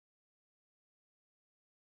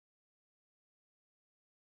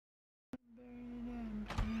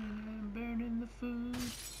food.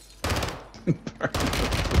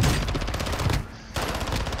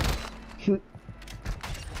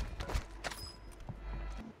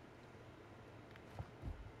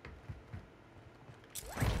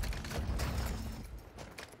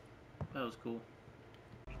 That was cool.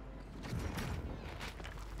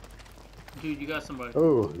 Dude, you got somebody.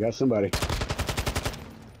 Oh, you got somebody.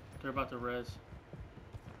 They're about to res.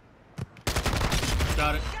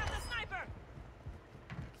 Got it.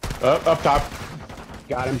 Up top.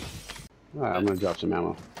 Got him. Alright, I'm gonna drop some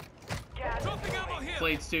ammo.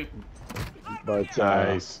 Blades too. But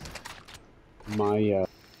Nice. my Yep,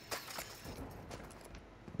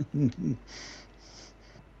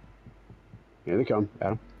 here they come,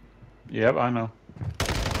 Adam. I know.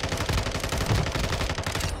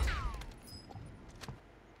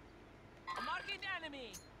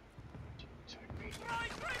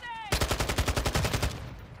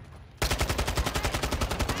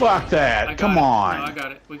 Fuck that! Come on! No, I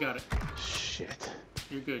got it. We got it. Shit.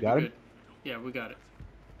 You're good. Got You're him? good. Yeah, we got it.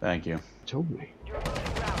 Thank you. Told me.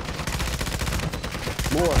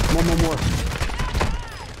 More.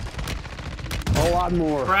 A lot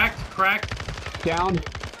more. Cracked. Down.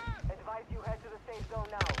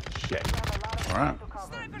 Shit. Alright.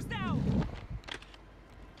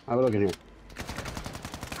 Have a look in here.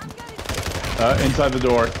 Inside the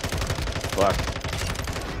door. Fuck.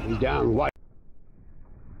 He's down. White.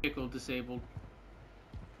 Vehicle disabled.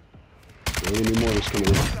 Any more is coming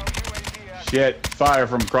in. Shit. Fire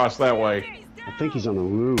from across that way. I think he's on the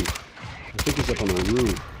roof. I think he's up on the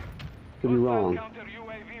roof. Could be wrong.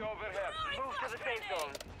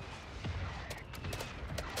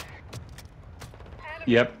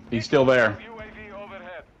 Yep, he's still there.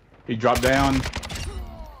 He dropped down.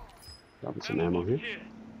 Dropping some ammo here.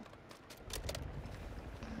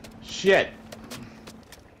 Shit.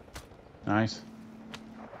 Nice.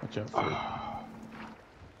 Watch out for it.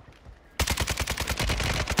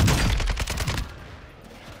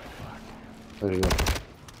 Setting up.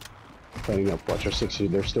 Setting up. Watch our 60.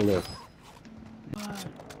 They're still there.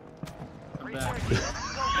 I'm back.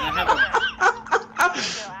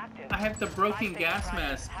 I have the broken gas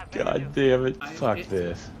mask. God damn it. Fuck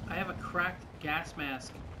this. I have a cracked gas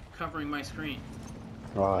mask covering my screen.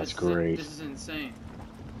 Oh, that's great. This is insane.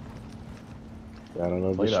 Gotta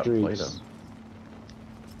love Play the it up, play streets. it up.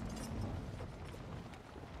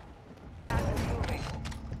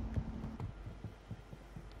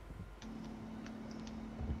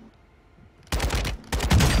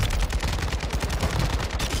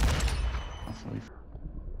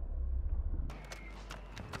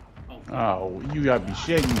 Oh, you gotta be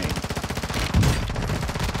shitting me.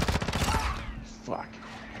 Fuck.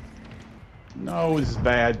 No, this is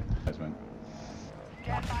bad.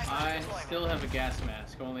 I still have a gas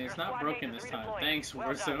mask, only it's not broken this time. Thanks,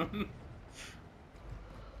 Warzone.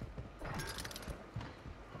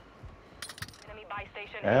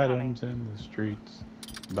 Adam's in the streets,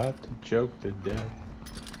 about to choke to death.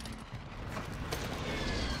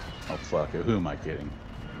 Oh fuck it, who am I kidding?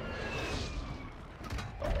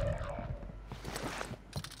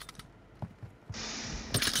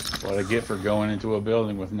 What I get for going into a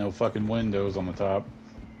building with no fucking windows on the top.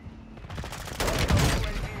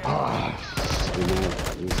 Ah,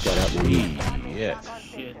 you just got out my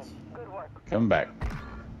Shit. Come back.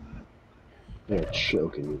 They're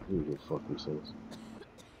choking me. Who the fuck themselves?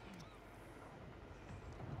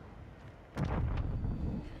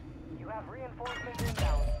 You have reinforcements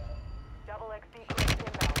inbound. Double XP crews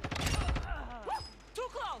inbound. Too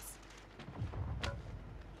close!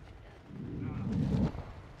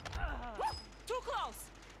 Too close!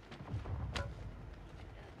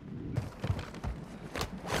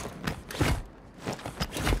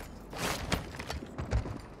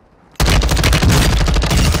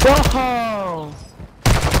 Whoa!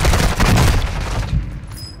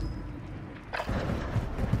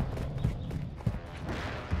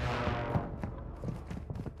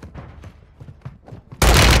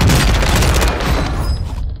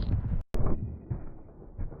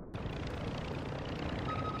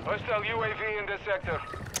 Hostile UAV in this sector.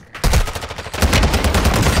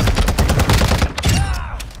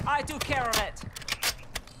 I took care of it.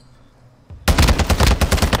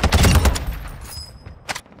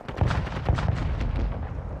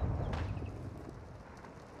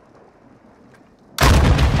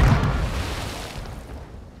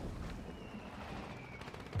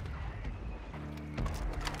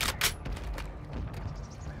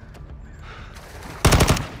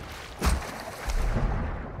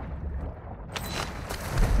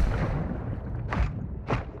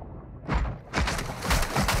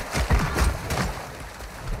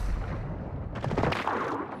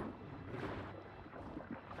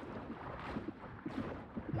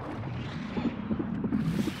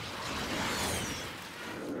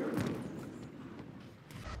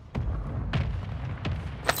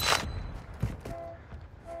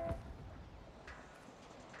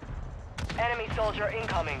 Enemy soldier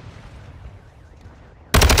incoming.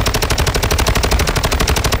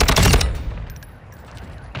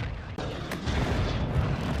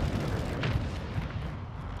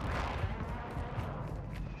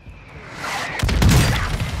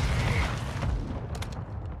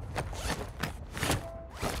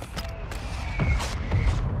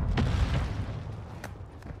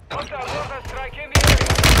 Hostile mortar strike in the area.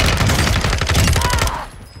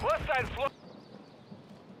 Hostile floor.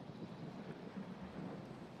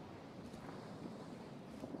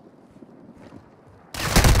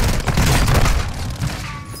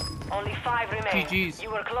 Only 5 remain. GG's.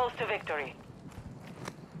 You were close to victory.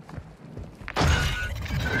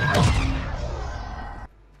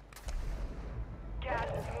 Gas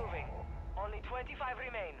is moving. Only 25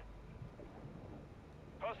 remain.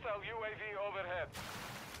 Hostile UAV overhead.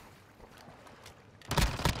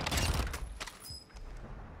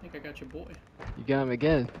 I think I got your boy. You got him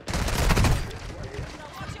again.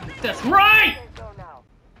 That's right! Go now.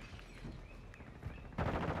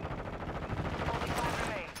 Only 5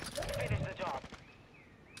 remain. Finish the job.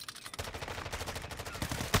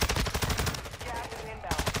 Gas is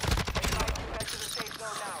inbound. Advise to head to the safe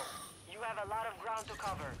zone now. You have a lot of ground to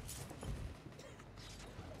cover.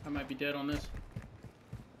 I might be dead on this.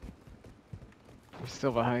 They're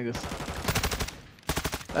still behind us.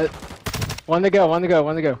 One to go, one to go,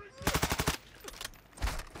 one to go.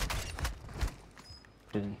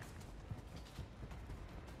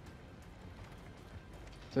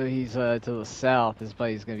 So he's to the south. His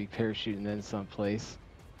buddy's gonna be parachuting in someplace.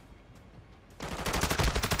 His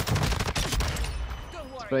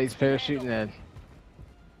buddy's parachuting in.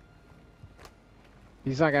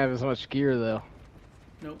 He's not gonna have as much gear though.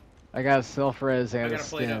 Nope. I got a self-res and I a gotta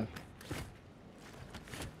play it stim. up.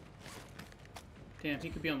 Damn, he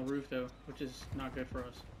could be on the roof though, which is not good for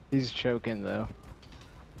us. He's choking though.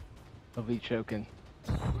 He'll be choking.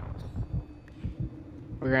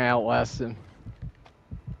 We're gonna outlast him.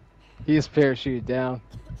 He is parachuted down.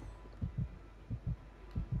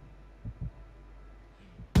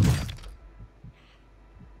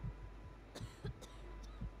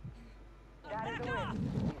 That is the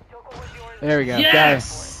win. You took what was yours. There we go.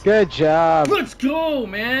 Yes! Got it. Good job. Let's go,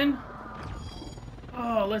 man!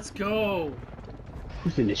 Oh, let's go.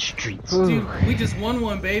 Who's in the streets? Ooh. Dude, we just won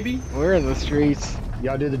one, baby. We're in the streets.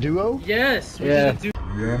 Y'all did the duo? Yes, we Yeah. did a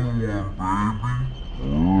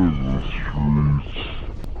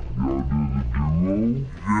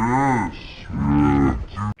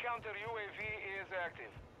Counter UAV is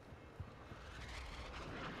active.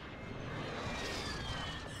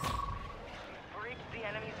 Breach the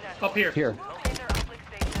enemy's network. Up here. Here. Locate their uplink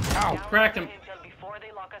station. Ow, Down cracked the him. intel before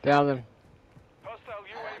they lock us Down down. them. Hostile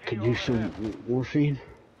UAV Could use overhead. some morphine.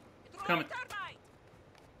 Coming.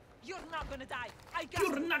 You're not gonna die. I got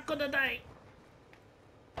You're not gonna die.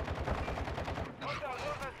 Hostile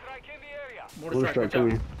mortar strike in the area. Mortar Mortar strike, strike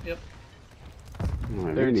watch out. coming. Yep.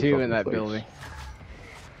 Alright, There are let me two fucking in that place. building.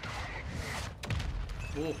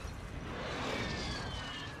 Ooh.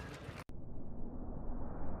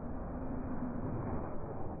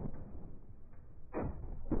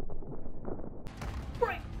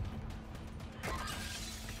 Right.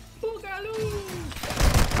 Boogaloo!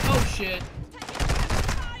 Oh shit.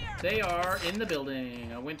 They are in the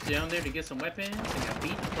building. I went down there to get some weapons and got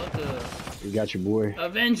beat the fuck up. You got your boy.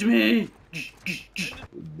 Avenge me!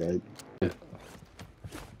 That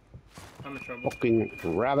I'm in trouble. fucking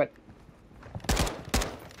rabbit. Give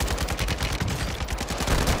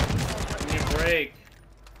me a break.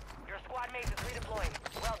 Your squad mate is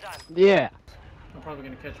redeploying. Well done. Yeah. I'm probably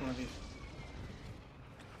gonna catch one of these.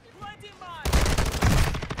 Plenty mine.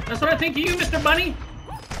 That's what I think of you, Mr. Bunny!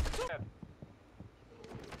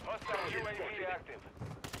 Hostile UAV active.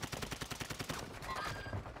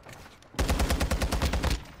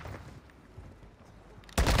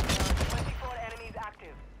 There are 24 enemies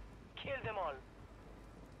active. Kill them all.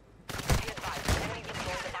 Be advised, enemies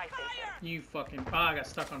deploy the buy station. You fucking. Ah, I got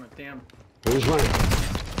stuck on a damn. Who's running?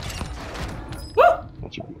 Woo!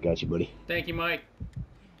 Got you, buddy. Thank you, Mike.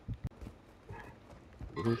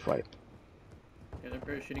 We're gonna fight. Yeah, they're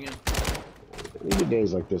parachuting in. These are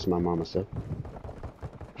days like this, my mama said.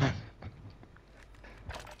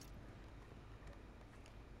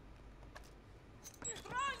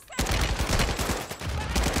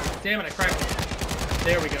 Damn it, I cracked it.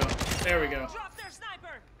 There we go. There we go. Drop their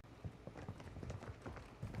sniper.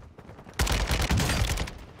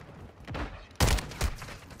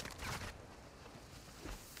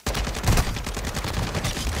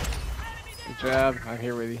 Good job. I'm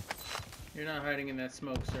here with you. You're not hiding in that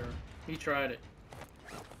smoke, sir. He tried it.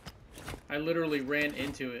 I literally ran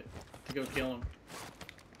into it to go kill him.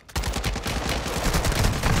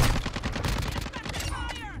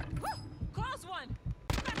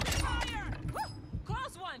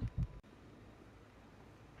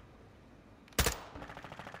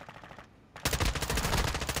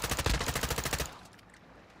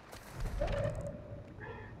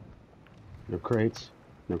 crates,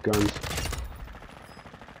 no guns.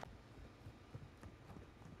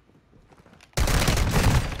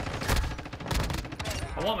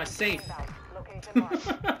 I want my safe. Location marked.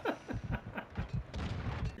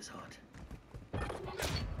 It's hot.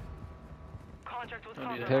 Contract was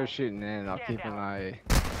Don't do that. Parachuting in, I'll keep an eye.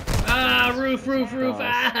 Ah, roof. Cross.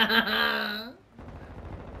 Ah.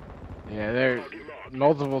 Yeah, there are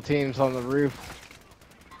multiple teams on the roof.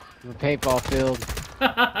 The paintball field.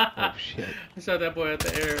 Oh shit. I shot that boy out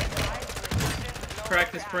the air.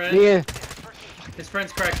 Cracked his friend. Yeah. His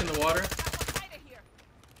friend's cracked in the water.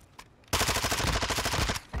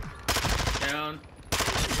 Down.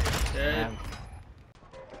 Dead.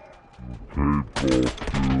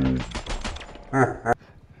 I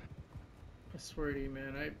swear to you,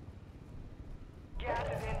 man, Gas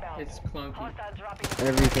is inbound. it's clunky. Hostile dropping.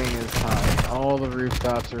 Everything is high. All the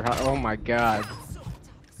rooftops are high. Oh my god.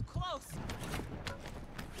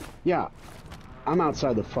 Yeah, I'm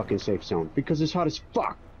outside the fucking safe zone because it's hot as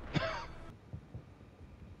fuck.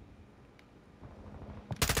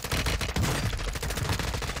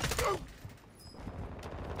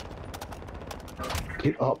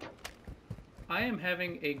 Get up. I am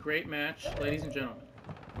having a great match, ladies and gentlemen.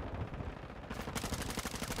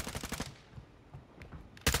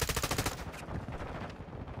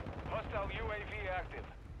 Hostile UAV active.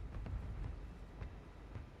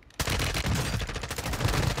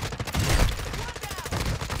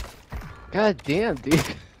 God damn, dude.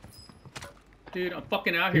 Dude, I'm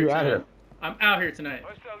fucking out here You out tonight. here? I'm out here tonight.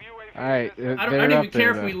 Hostile UAV Alright, is I they're don't up even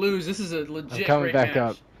care there, if we though. lose. This is a legit I'm coming great back match.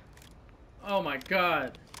 up. Oh my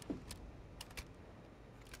god.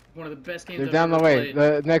 One of the best games They're I've down ever the way. played.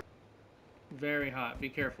 The next. Very hot. Be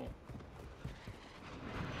careful.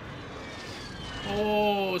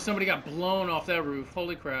 Oh, somebody got blown off that roof.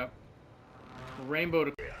 Holy crap. Rainbow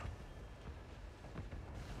to...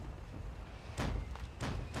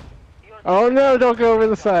 Oh no! Don't go over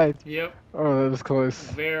the side. Yep. Oh, that was close.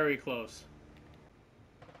 Very close.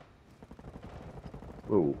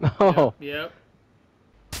 Ooh, Oh. Yep.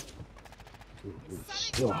 it's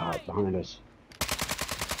still hot behind us.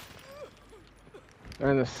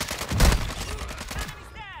 They're in the.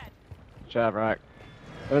 Job, Rock.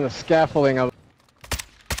 They're in the scaffolding of.